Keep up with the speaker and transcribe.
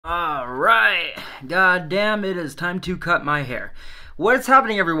God damn, it is time to cut my hair. What is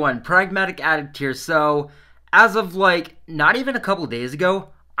happening, everyone? Pragmatic Addict here. So, as of not even a couple days ago,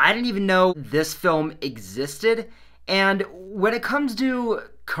 I didn't even know this film existed. And when it comes to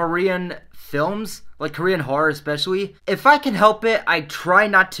Korean films, like Korean horror especially, if I can help it, I try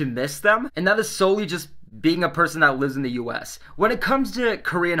not to miss them. And that is solely just being a person that lives in the US. When it comes to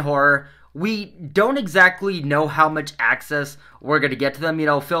Korean horror, we don't exactly know how much access we're going to get to them. You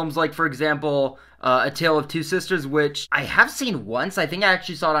know, films like, for example, A Tale of Two Sisters, which I have seen once. I think I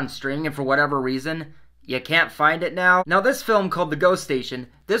actually saw it on streaming, and for whatever reason, you can't find it now. Now, this film called The Ghost Station,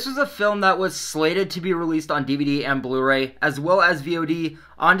 this was a film that was slated to be released on DVD and Blu-ray, as well as VOD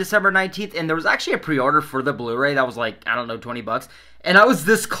on December 19th, and there was actually a pre-order for the Blu-ray that was like, I don't know, 20 bucks. And I was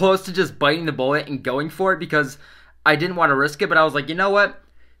this close to just biting the bullet and going for it because I didn't want to risk it, but I was like, you know what?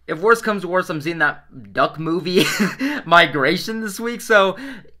 If worse comes to worse, I'm seeing that duck movie, Migration, this week, so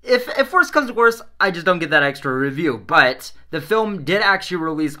if worse comes to worse, I just don't get that extra review. But the film did actually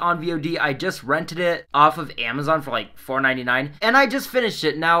release on VOD. I just rented it off of Amazon for like $4.99, and I just finished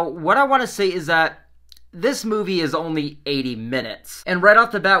it. Now, what I want to say is that this movie is only 80 minutes. And right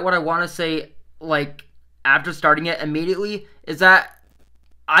off the bat, what I want to say, after starting it immediately, is that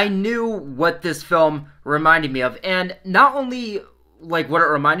I knew what this film reminded me of. And not only what it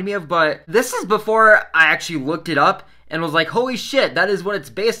reminded me of, but this is before I actually looked it up and was like, holy shit, that is what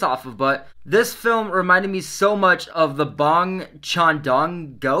it's based off of. But this film reminded me so much of the Bong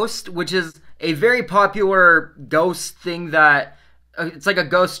Chan-dong Ghost, which is a very popular ghost thing that it's like a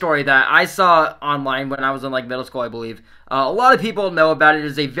ghost story that I saw online when I was in middle school, I believe. A lot of people know about it.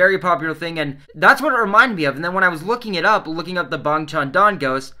 It's a very popular thing, and that's what it reminded me of. And then when I was looking up the Bong Chan-dong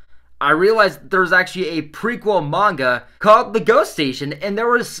Ghost, I realized there's actually a prequel manga called The Ghost Station, and there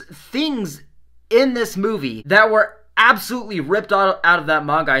was things in this movie that were absolutely ripped out of that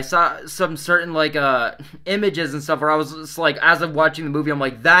manga. I saw some certain images and stuff where I was just as I'm watching the movie, I'm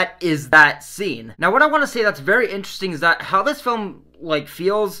like, that is that scene. Now, what I want to say that's very interesting is that how this film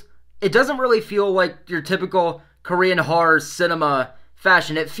feels, it doesn't really feel like your typical Korean horror cinema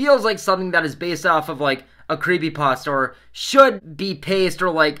fashion. It feels like something that is based off of a creepypasta, or should be paced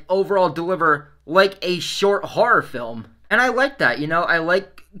or overall deliver like a short horror film. And I like that, you know, I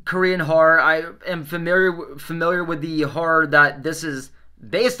like Korean horror. I am familiar with the horror that this is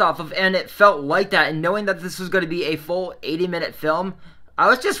based off of, and it felt like that. And knowing that this was going to be a full 80-minute film, I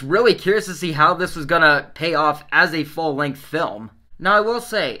was just really curious to see how this was going to pay off as a full-length film. Now, I will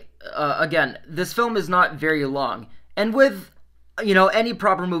say, again, this film is not very long, and with any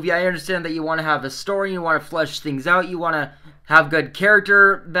proper movie, I understand that you want to have a story, you want to flesh things out, you want to have good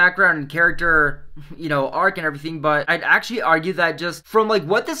character background and character, arc and everything, but I'd actually argue that just from,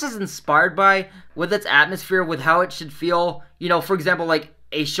 what this is inspired by, with its atmosphere, with how it should feel, for example,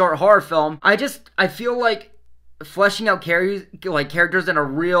 a short horror film, I feel like fleshing out characters in a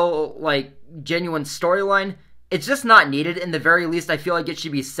real, genuine storyline, it's just not needed. In the very least, I feel like it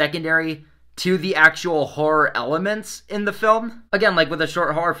should be secondary to the actual horror elements in the film. Again, with a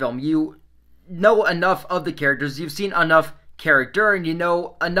short horror film, you know enough of the characters, you've seen enough character, and you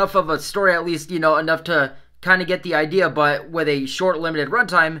know enough of a story, at least, enough to kind of get the idea. But with a short, limited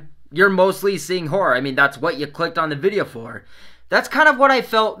runtime, you're mostly seeing horror. I mean, that's what you clicked on the video for. That's kind of what I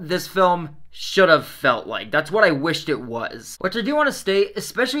felt this film should have felt like. That's what I wished it was. Which I do want to state,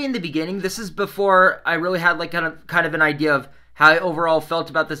 especially in the beginning, this is before I really had kind of an idea of how I overall felt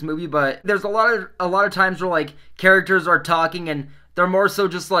about this movie, but there's a lot of times where characters are talking and they're more so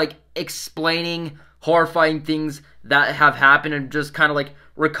just explaining horrifying things that have happened and just kind of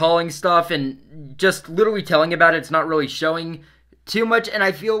recalling stuff and just literally telling about it. It's not really showing too much, and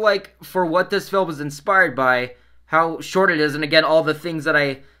I feel like for what this film was inspired by, how short it is, and again, all the things that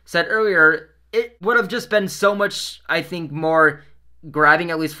I said earlier, it would have just been so much, I think, more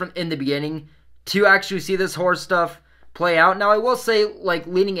grabbing, at least from in the beginning, to actually see this horror stuff play out. Now, I will say,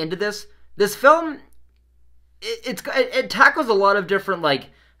 leaning into this film, it tackles a lot of different,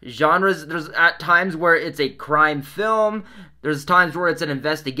 genres. There's at times where it's a crime film, there's times where it's an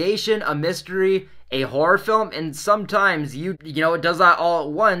investigation, a mystery, a horror film, and sometimes it does that all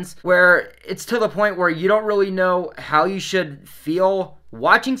at once, where it's to the point where you don't really know how you should feel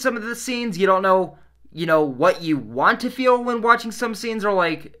watching some of the scenes. You don't know, what you want to feel when watching some scenes, or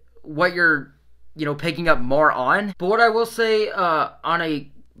what you're picking up more on. But what I will say, on a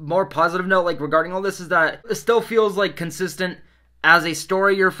more positive note, regarding all this, is that it still feels consistent as a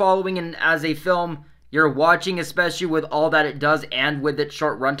story you're following and as a film you're watching, especially with all that it does and with its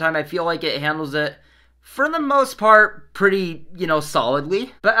short runtime. I feel like it handles it, for the most part, pretty,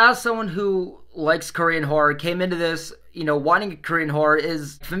 solidly. But as someone who likes Korean horror, came into this, wanting a Korean horror,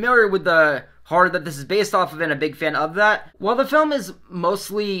 is familiar with the horror that this is based off of and a big fan of that. While the film is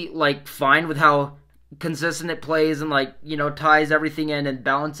mostly, like, fine with how consistent it plays and, like, ties everything in and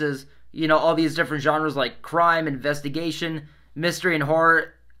balances, all these different genres like crime, investigation, mystery, and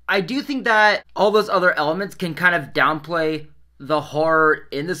horror, I do think that all those other elements can kind of downplay the horror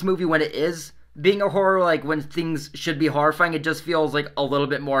in this movie when it is being a horror. Like, when things should be horrifying, it just feels like a little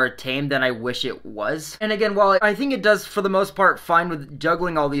bit more tame than I wish it was. And again, while I think it does for the most part fine with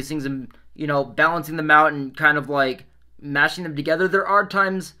juggling all these things and, balancing them out and kind of like mashing them together, there are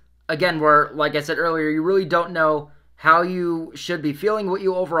times, again, where, like I said earlier, you really don't know how you should be feeling, what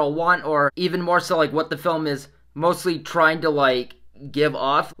you overall want, or even more so, like, what the film is mostly trying to, like, give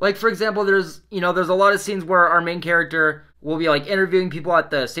off. Like, for example, there's a lot of scenes where our main character will be, like, interviewing people at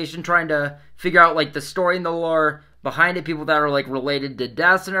the station, trying to figure out, like, the story and the lore behind it, people that are, like, related to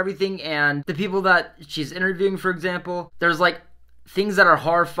deaths and everything, and the people that she's interviewing, for example, there's, like, things that are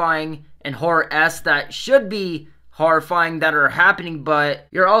horrifying and horror-esque that should be horrifying that are happening, but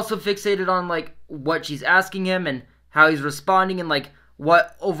you're also fixated on, like, what she's asking him and how he's responding and, like,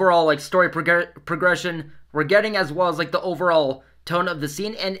 what overall, like, story progression we're getting, as well as, like, the overall tone of the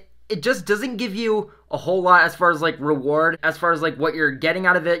scene. And it just doesn't give you a whole lot as far as, like, reward, as far as, like, what you're getting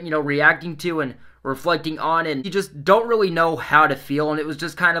out of it, reacting to and reflecting on, and you just don't really know how to feel. And it was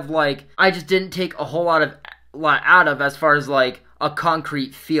just kind of like, I just didn't take a whole lot out of as far as, like, a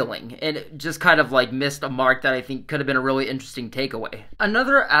concrete feeling, and it just kind of, like, missed a mark that I think could have been a really interesting takeaway.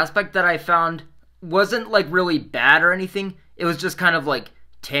 Another aspect that I found wasn't, like, really bad or anything, it was just kind of, like,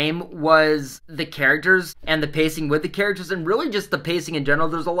 tame, was the characters and the pacing with the characters, and really just the pacing in general.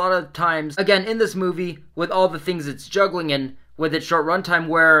 There's a lot of times, again, in this movie, with all the things it's juggling and with its short runtime,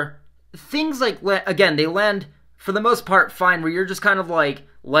 where things, like, again, they land for the most part fine, where you're just kind of, like,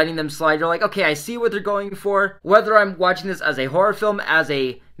 letting them slide. You're like, okay, I see what they're going for. Whether I'm watching this as a horror film, as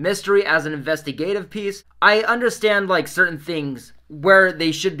a mystery, as an investigative piece, I understand, like, certain things where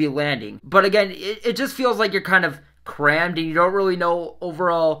they should be landing. But again, it just feels like you're kind of crammed and you don't really know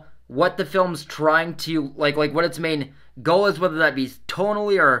overall what the film's trying to, like what its main goal is, whether that be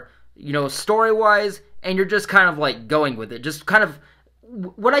tonally or, story-wise, and you're just kind of, like, going with it. Just kind of,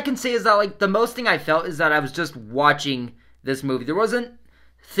 what I can say is that, like, the most thing I felt is that I was just watching this movie. There wasn't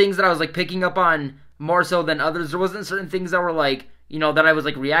things that I was, like, picking up on more so than others. There wasn't certain things that were, like, that I was,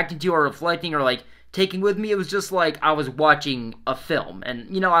 like, reacting to or reflecting or, like, taking with me. It was just like I was watching a film,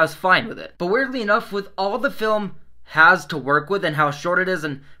 and, I was fine with it. But weirdly enough, with all the film has to work with and how short it is,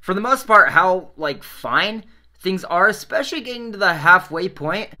 and for the most part how, like, fine things are, especially getting to the halfway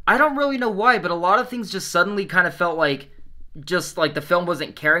point, I don't really know why, but a lot of things just suddenly kind of felt like just like the film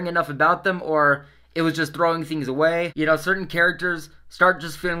wasn't caring enough about them, or it was just throwing things away. Certain characters start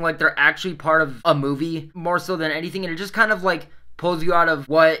just feeling like they're actually part of a movie more so than anything, and it just kind of, like, pulls you out of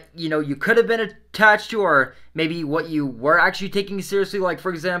what, you could have been attached to, or maybe what you were actually taking seriously. Like,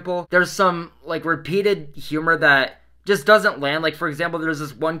 for example, there's some, like, repeated humor that just doesn't land. Like, for example, there's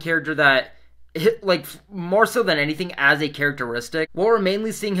this one character that, like, more so than anything as a characteristic, what we're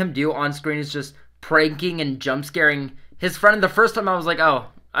mainly seeing him do on screen is just pranking and jump scaring his friend. And the first time I was like, oh,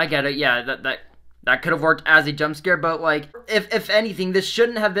 I get it, yeah, that could have worked as a jump scare, but, like, if anything, this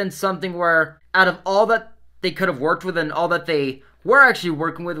shouldn't have been something where, out of all that they could have worked with and all that they were actually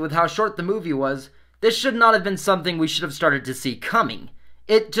working with how short the movie was, this should not have been something we should have started to see coming.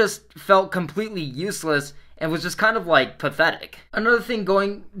 It just felt completely useless and was just kind of, like, pathetic. Another thing,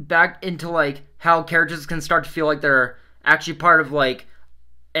 going back into, like, how characters can start to feel like they're actually part of, like,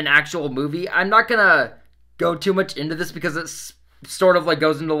 an actual movie, I'm not gonna go too much into this because it's sort of, like,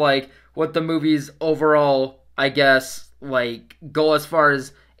 goes into, like, what the movie's overall, I guess, like, goal as far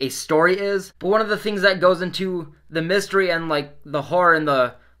as a story is. But one of the things that goes into the mystery and, like, the horror and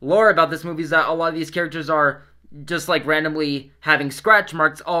the lore about this movie is that a lot of these characters are just, like, randomly having scratch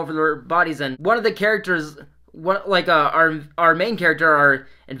marks all over their bodies. And one of the characters, our main character, our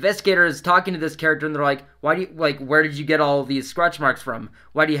investigator, is talking to this character, and they're like, why do you, like, where did you get all these scratch marks from?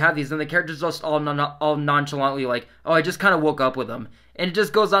 Why do you have these? And the character's just all nonchalantly like, oh, I just kind of woke up with them. And it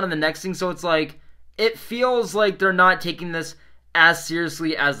just goes on in the next thing. So it's like, it feels like they're not taking this as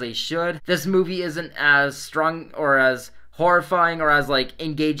seriously as they should. This movie isn't as strong or as horrifying or as, like,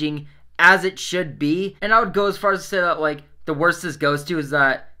 engaging as it should be. And I would go as far as to say that, like, the worst this goes to is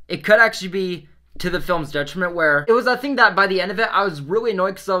that it could actually be to the film's detriment, where it was a thing that by the end of it I was really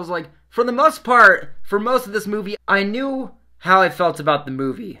annoyed, because I was like, for the most part, for most of this movie, I knew how I felt about the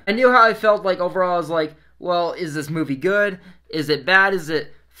movie. I knew how I felt, like, overall. I was like, well, is this movie good? Is it bad? Is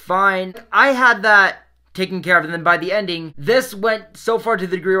it fine? I had that taken care of, and then by the ending, this went so far to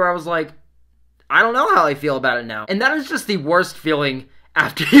the degree where I was like, I don't know how I feel about it now. And that is just the worst feeling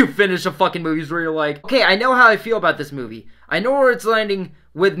after you finish a fucking movie, where you're like, okay, I know how I feel about this movie. I know where it's landing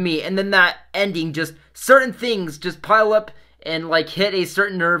with me. And then that ending, just certain things just pile up and like hit a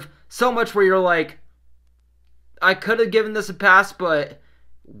certain nerve so much where you're like, I could have given this a pass, but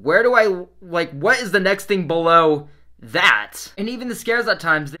where do I, like, what is the next thing below that? And even the scares at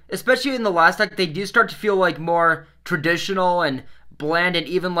times, especially in the last act, they do start to feel like more traditional and bland and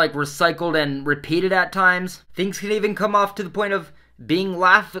even like recycled and repeated at times. Things can even come off to the point of being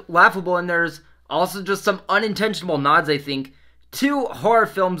laughable, and there's also just some unintentional nods, I think, to horror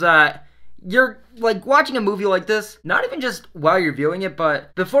films that you're like watching a movie like this, not even just while you're viewing it,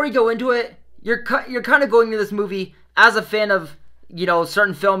 but before you go into it, you're kind of going to this movie as a fan of, you know,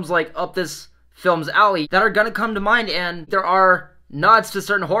 certain films like up this film's alley that are gonna come to mind, and there are nods to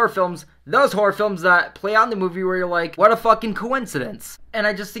certain horror films, those horror films that play out in the movie where you're like, what a fucking coincidence. And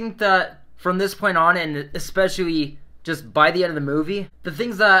I just think that from this point on, and especially just by the end of the movie, the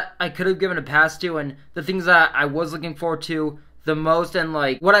things that I could have given a pass to and the things that I was looking forward to the most and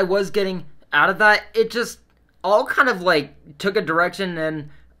like what I was getting out of that, it just all kind of like took a direction and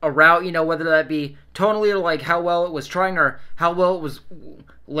a route, you know, whether that be tonally or like how well it was trying or how well it was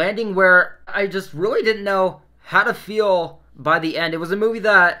landing, where I just really didn't know how to feel by the end. It was a movie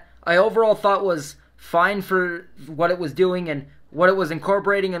that I overall thought was fine for what it was doing and what it was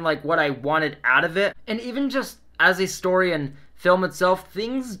incorporating and like what I wanted out of it. And even just as a story and film itself,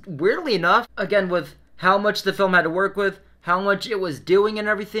 things, weirdly enough, again, with how much the film had to work with, how much it was doing and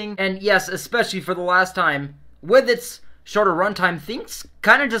everything, and yes, especially for the last time, with its shorter runtime, things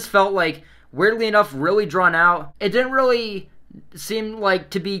kind of just felt like, weirdly enough, really drawn out. It didn't really seem like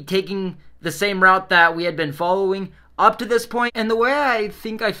to be taking the same route that we had been following up to this point. And the way I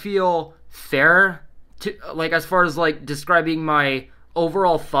think I feel fair to, like, as far as like describing my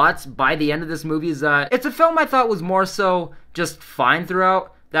overall thoughts by the end of this movie, is that it's a film I thought was more so just fine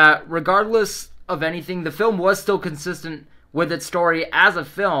throughout, that regardless of anything, the film was still consistent with its story as a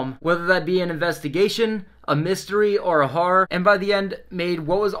film, whether that be an investigation, a mystery, or a horror, and by the end made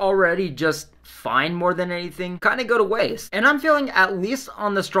what was already just fine more than anything kind of go to waste. And I'm feeling at least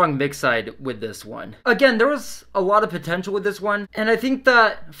on the strong mix side with this one. Again, there was a lot of potential with this one, and I think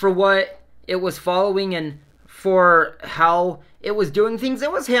that for what it was following and for how it was doing things,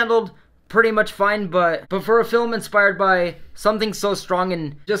 it was handled pretty much fine, but for a film inspired by something so strong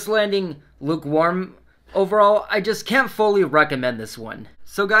and just landing lukewarm overall, I just can't fully recommend this one.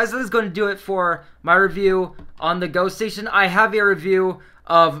 So guys, that is going to do it for my review on The Ghost Station. I have a review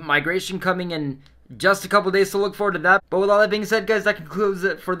of Migration coming in just a couple days, so look forward to that. But with all that being said, guys, that concludes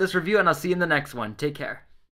it for this review, and I'll see you in the next one. Take care.